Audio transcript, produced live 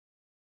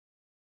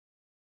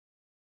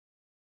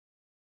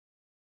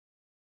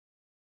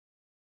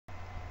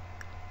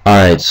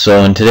Alright,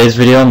 so in today's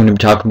video I'm going to be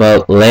talking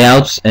about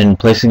layouts and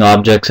placing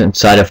objects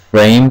inside a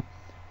frame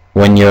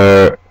when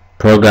you're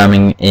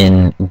programming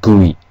in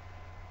GUI.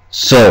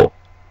 So,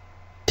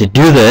 to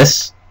do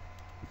this,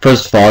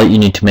 first of all you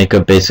need to make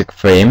a basic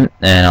frame,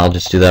 and I'll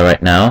just do that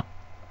right now.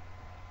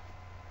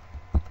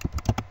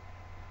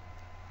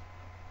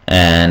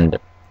 And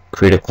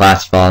create a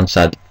class file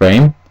inside the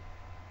frame.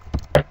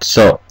 Right,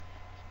 so,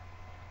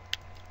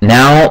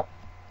 now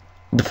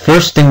the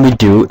first thing we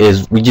do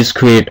is we just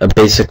create a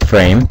basic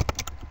frame.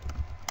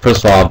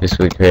 First of all,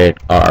 obviously we create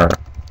our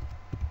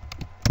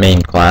main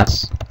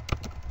class.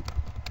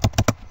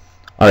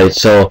 Alright,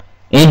 so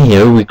in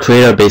here we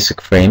create our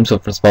basic frame. So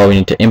first of all we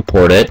need to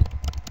import it.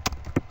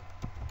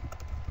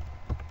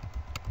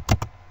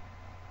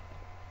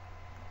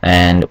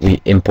 And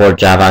we import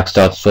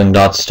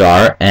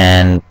javax.swing.star,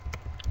 and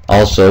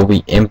also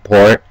we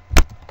import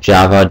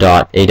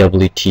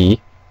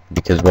java.awt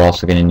because we're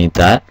also going to need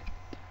that.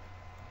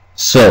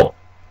 So,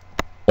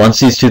 once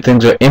these two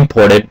things are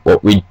imported,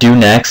 what we do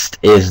next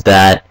is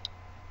that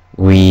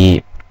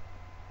we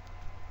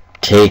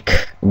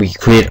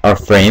create our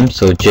frame.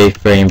 So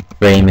jframe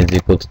frame is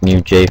equal to new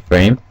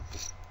jframe,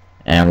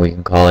 and we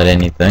can call it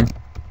anything.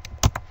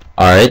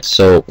 Alright,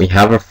 so we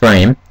have a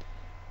frame,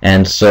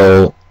 and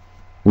so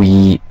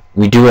we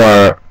do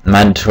our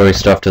mandatory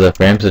stuff to the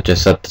frame, so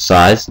just set the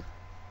size,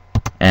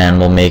 and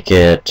we'll make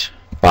it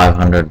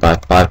 500 by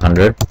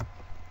 500.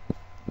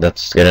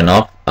 That's good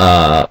enough.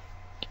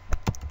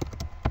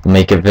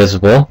 Make it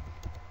visible,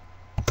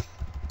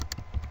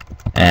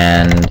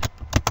 and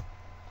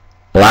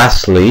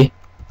lastly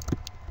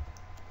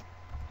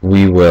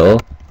we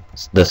will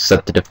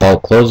set the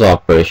default close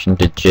operation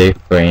to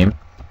jframe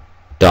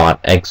dot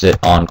exit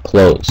on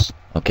close.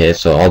 Okay,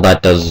 so all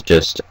that does is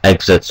just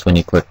exits when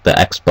you click the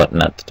X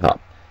button at the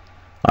top.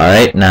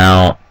 Alright,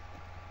 now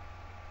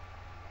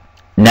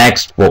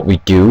next what we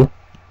do,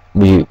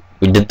 we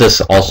did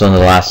this also in the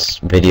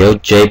last video.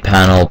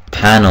 jpanel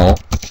panel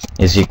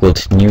is equal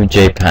to new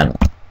jpanel.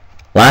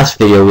 Last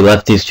video we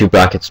left these two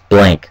brackets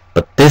blank,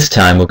 but this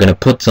time we're going to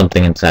put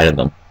something inside of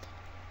them.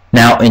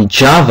 Now in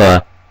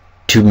Java,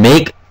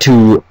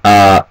 to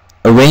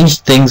arrange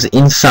things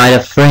inside a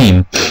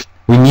frame,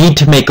 we need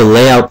to make a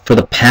layout for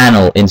the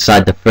panel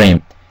inside the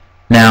frame.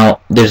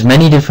 Now there's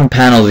many different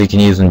panels you can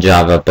use in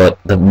Java, but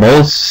the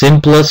most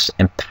simplest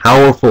and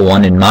powerful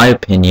one in my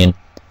opinion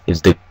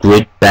is the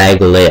GridBag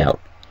layout.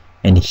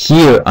 And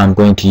here I'm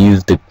going to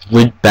use the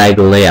GridBag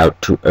layout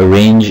to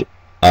arrange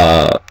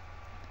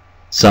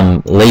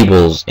some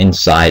labels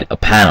inside a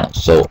panel.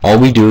 So all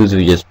we do is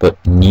we just put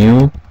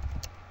new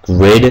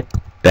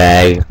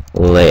GridBag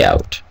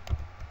layout.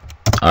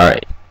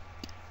 Alright,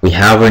 we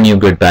have our new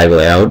GridBag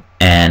layout,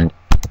 and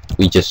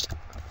we just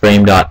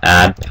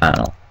frame.add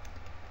panel.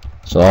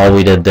 So all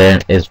we did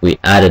then is we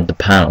added the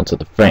panel to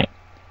the frame.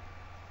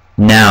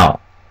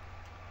 Now,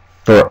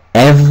 for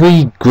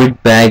every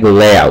GridBag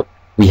layout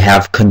we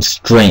have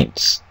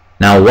constraints.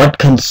 Now what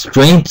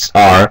constraints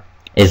are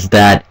is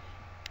that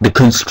the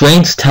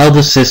constraints tell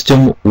the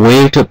system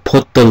where to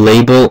put the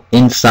label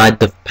inside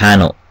the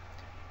panel.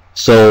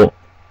 So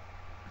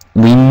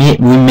we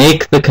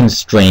make the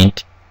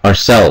constraint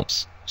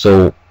ourselves.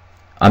 So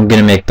I'm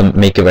gonna make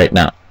it right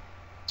now.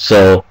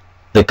 So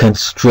the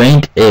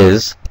constraint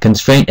is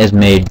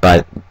made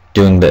by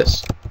doing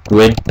this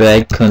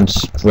GridBag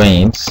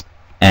constraints,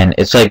 and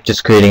it's like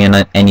just creating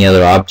any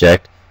other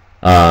object.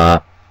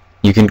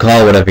 You can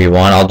call it whatever you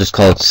want. I'll just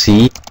call it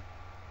C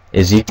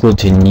is equal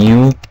to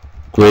new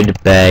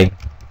GridBag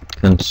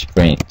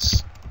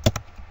constraints.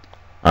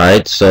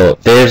 Alright, so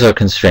there's our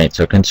constraint.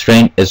 So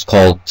constraint is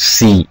called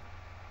C.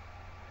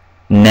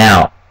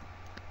 Now,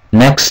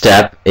 next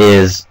step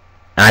is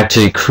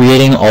actually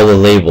creating all the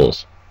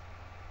labels.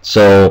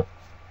 So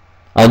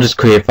I'll just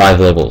create 5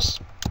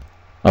 labels.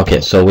 Okay,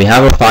 so we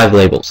have our 5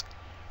 labels.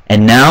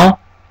 And now,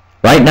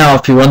 right now,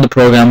 if you run the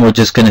program, we're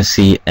just going to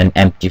see an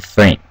empty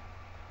frame.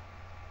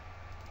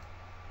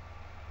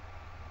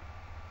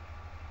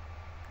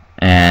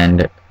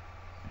 And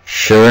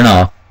sure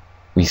enough,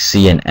 we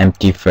see an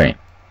empty frame.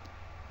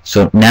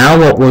 So now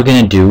what we're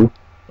going to do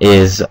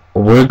is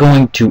we're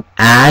going to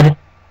add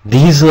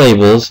these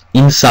labels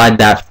inside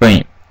that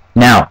frame.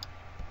 Now,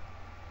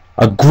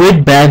 a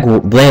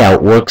GridBag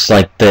layout works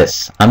like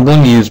this. I'm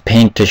going to use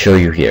Paint to show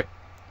you here.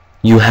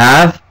 You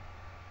have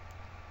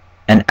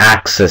an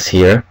axis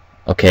here,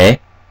 okay?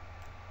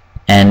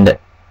 And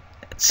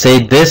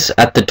say this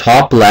at the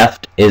top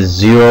left is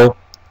 0,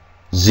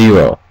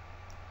 0.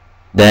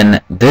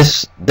 Then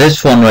this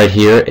one right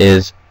here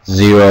is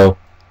 0,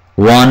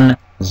 1,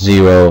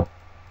 0,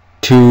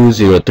 2,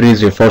 0, 3,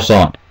 0, 4, so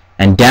on.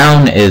 And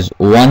down is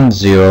 1,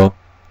 0,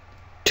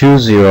 2,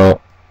 0,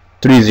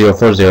 3, 0,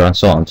 4, 0, and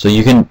so on. So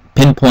you can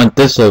pinpoint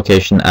this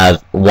location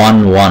as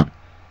 1, 1.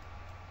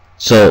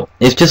 So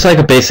it's just like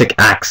a basic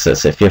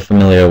axis if you're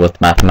familiar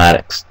with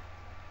mathematics,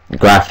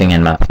 graphing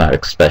in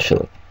mathematics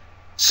especially.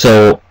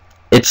 So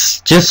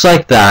it's just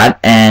like that,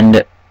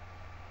 and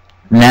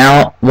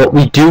now what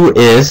we do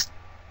is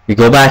we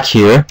go back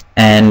here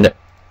and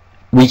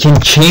we can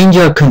change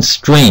our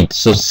constraint.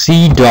 So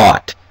C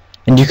dot,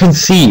 and you can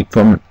see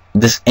from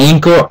this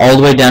anchor all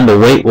the way down to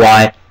weight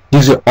Y,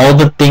 these are all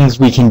the things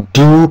we can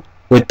do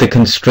with the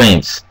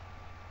constraints.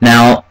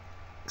 Now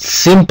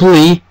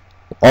simply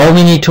all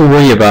we need to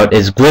worry about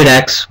is grid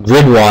X,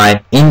 grid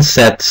Y,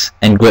 insets,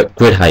 and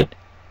grid height.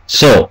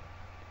 So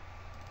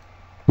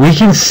we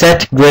can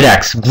set grid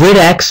X. Grid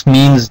X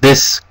means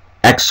this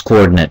X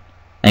coordinate,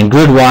 and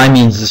grid Y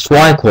means this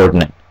Y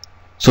coordinate.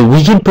 So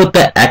we can put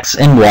the X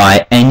and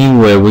Y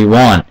anywhere we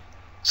want.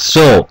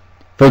 So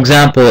for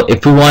example,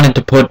 if we wanted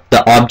to put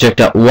the object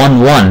at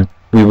 1, 1,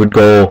 we would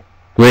go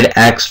grid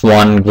X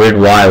 1, grid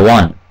Y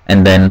 1,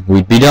 and then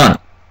we'd be done.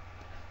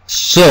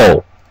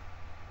 So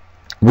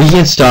we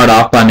can start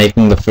off by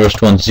making the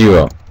first one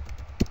 0.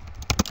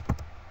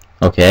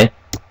 Okay,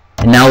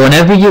 and now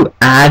whenever you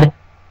add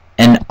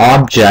an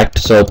object,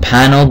 so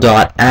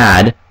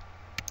panel.add,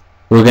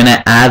 we're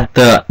gonna add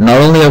the,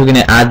 not only are we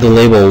gonna add the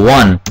label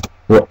 1,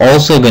 we're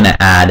also gonna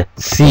add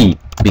C,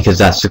 because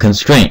that's the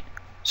constraint.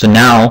 So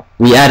now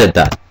we added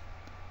that.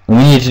 We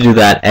need to do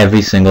that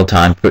every single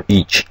time for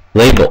each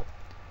label.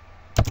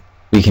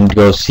 We can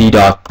go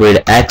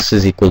C.grid X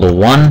is equal to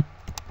 1,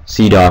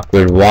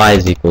 C.grid Y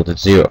is equal to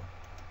 0.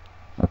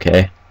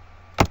 Okay,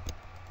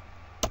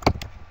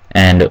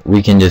 and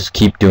we can just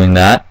keep doing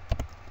that.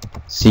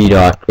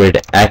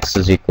 C.grid X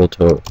is equal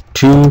to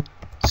 2,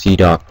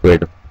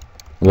 C.grid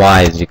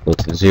Y is equal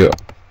to 0.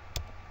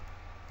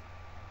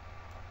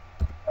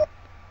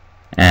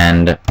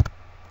 And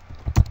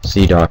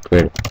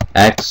C.grid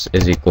X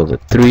is equal to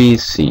 3,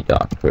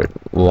 C.grid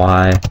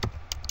Y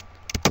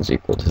is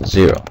equal to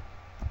 0.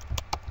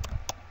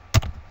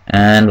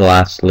 And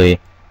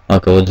lastly,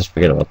 okay, we'll just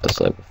forget about this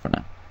label for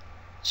now.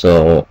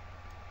 So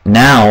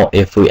now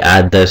if we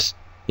add this,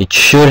 it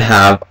should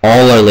have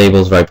all our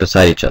labels right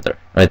beside each other,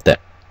 right there.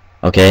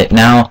 Okay,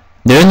 now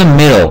they're in the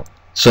middle.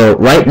 So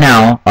right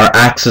now our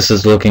axis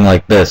is looking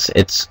like this.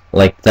 It's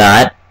like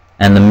that,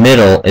 and the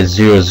middle is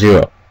 0,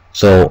 0.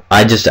 So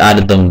I just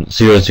added them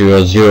 0,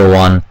 0, 0,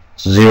 1.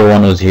 So 0,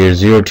 1 was here,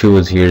 0, 2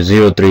 was here,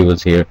 0, 3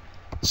 was here.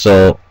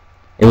 So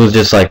it was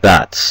just like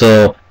that.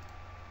 So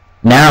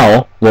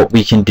now what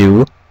we can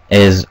do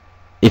is,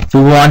 if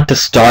we want to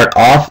start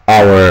off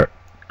our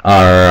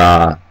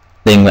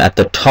thing at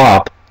the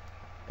top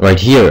right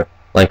here,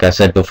 like I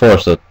said before,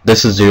 so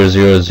this is 0,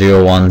 0,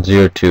 0, 1,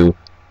 0, 2,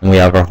 and we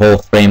have our whole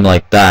frame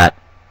like that,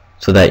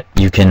 so that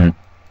you can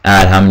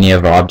add how many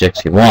of our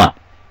objects you want.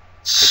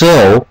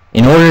 So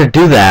in order to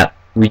do that,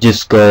 we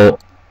just go,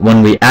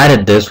 when we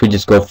added this, we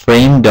just go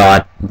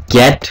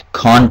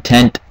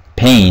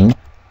frame.getContentPane,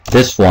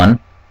 this one,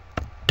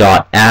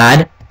 dot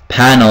add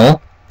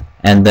panel,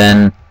 and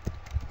then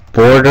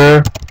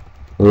border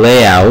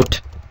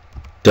layout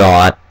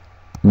dot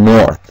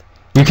north.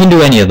 You can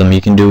do any of them.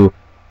 You can do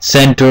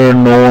center,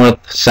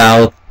 north,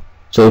 south.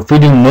 So if we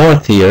do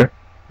north here,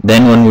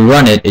 then when we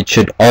run it, it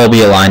should all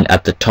be aligned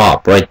at the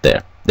top right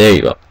there. There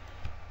you go.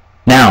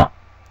 Now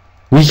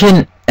we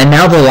can, and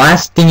now the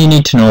last thing you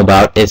need to know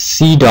about is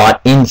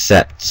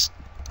c.insets.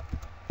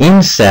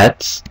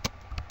 Insets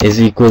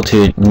is equal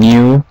to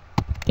new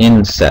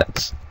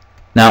insets.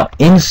 Now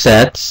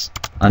insets,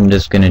 I'm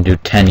just going to do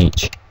 10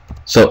 each.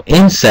 So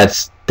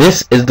insets,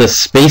 this is the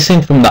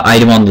spacing from the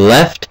item on the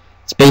left,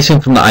 spacing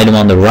from the item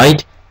on the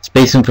right,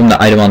 spacing from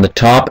the item on the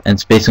top, and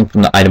spacing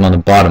from the item on the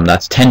bottom.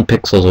 That's 10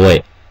 pixels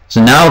away.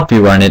 So now if we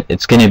run it,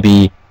 it's going to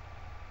be,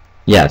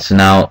 yeah, so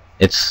now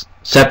it's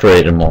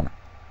separated more.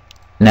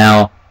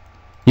 Now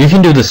you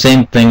can do the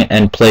same thing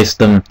and place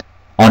them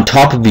on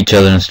top of each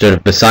other instead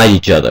of beside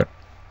each other.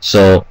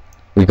 So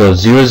we go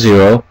 0,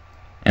 0,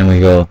 and we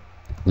go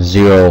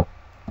 0,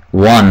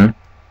 1,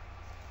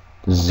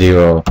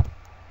 0,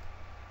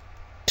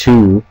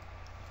 2,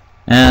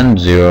 and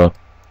 0,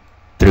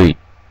 3.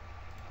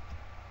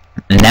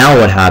 And now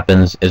what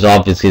happens is,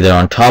 obviously they're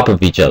on top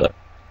of each other.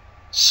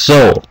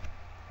 So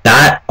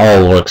that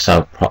all works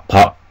out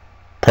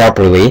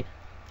properly.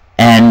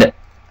 And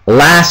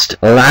last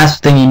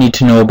thing you need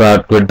to know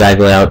about GridBag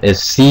layout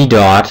is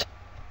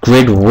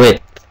c.grid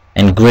width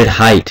and grid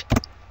height.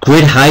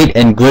 Grid height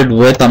and grid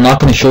width, I'm not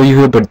going to show you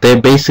here, but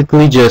they're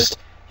basically just,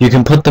 you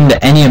can put them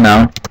to any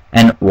amount,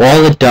 and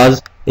all it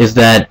does is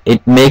that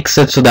it makes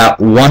it so that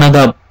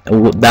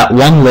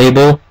one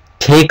label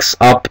takes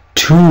up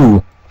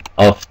two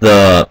of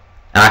the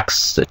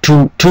axis,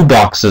 two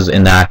boxes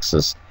in the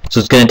axis. So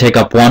it's going to take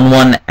up 1,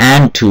 1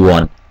 and 2,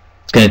 1.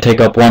 It's going to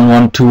take up 1,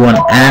 1, 2, 1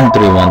 and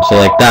 3, 1. So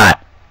like that.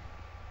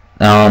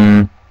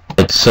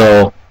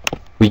 So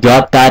we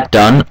got that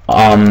done.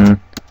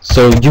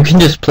 So you can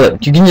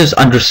just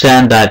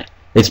understand that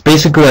it's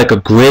basically like a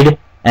grid,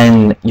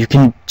 and you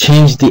can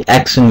change the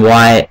X and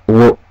Y,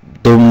 the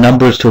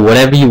numbers, to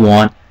whatever you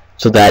want,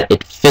 so that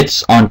it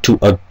fits onto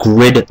a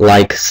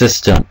grid-like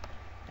system.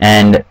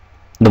 And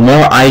the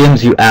more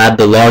items you add,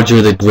 the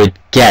larger the grid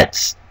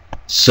gets.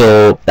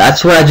 So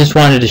that's what I just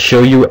wanted to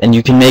show you, and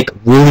you can make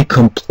really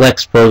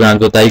complex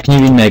programs with that. You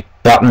can even make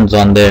buttons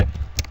on there,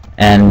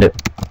 and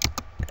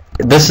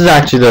this is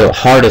actually the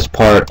hardest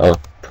part of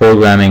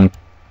programming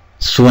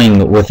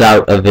swing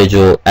without a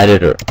visual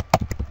editor.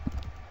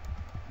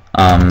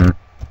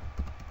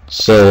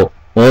 So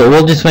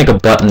we'll just make a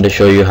button to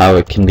show you how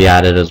it can be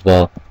added as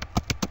well.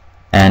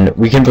 And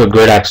we can put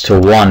grid X to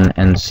 1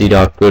 and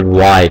c.grid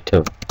Y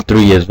to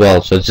 3 as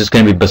well. So it's just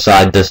going to be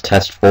beside this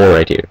test 4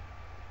 right here.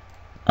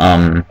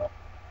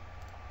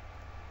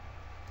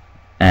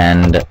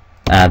 And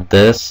add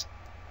this.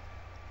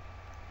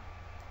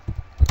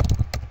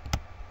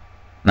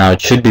 Now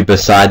it should be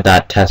beside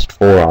that test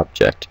 4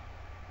 object.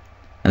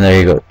 And there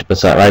you go,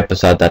 right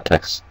beside that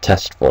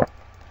test 4.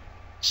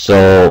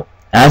 So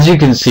as you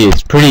can see,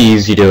 it's pretty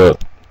easy to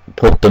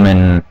put them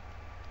in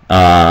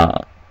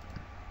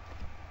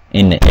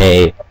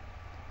a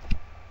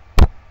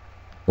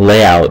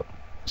layout.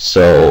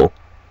 So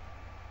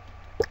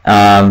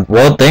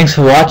well, thanks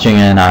for watching,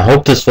 and I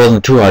hope this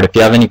wasn't too hard. If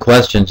you have any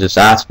questions, just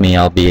ask me.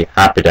 I'll be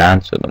happy to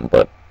answer them.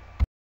 But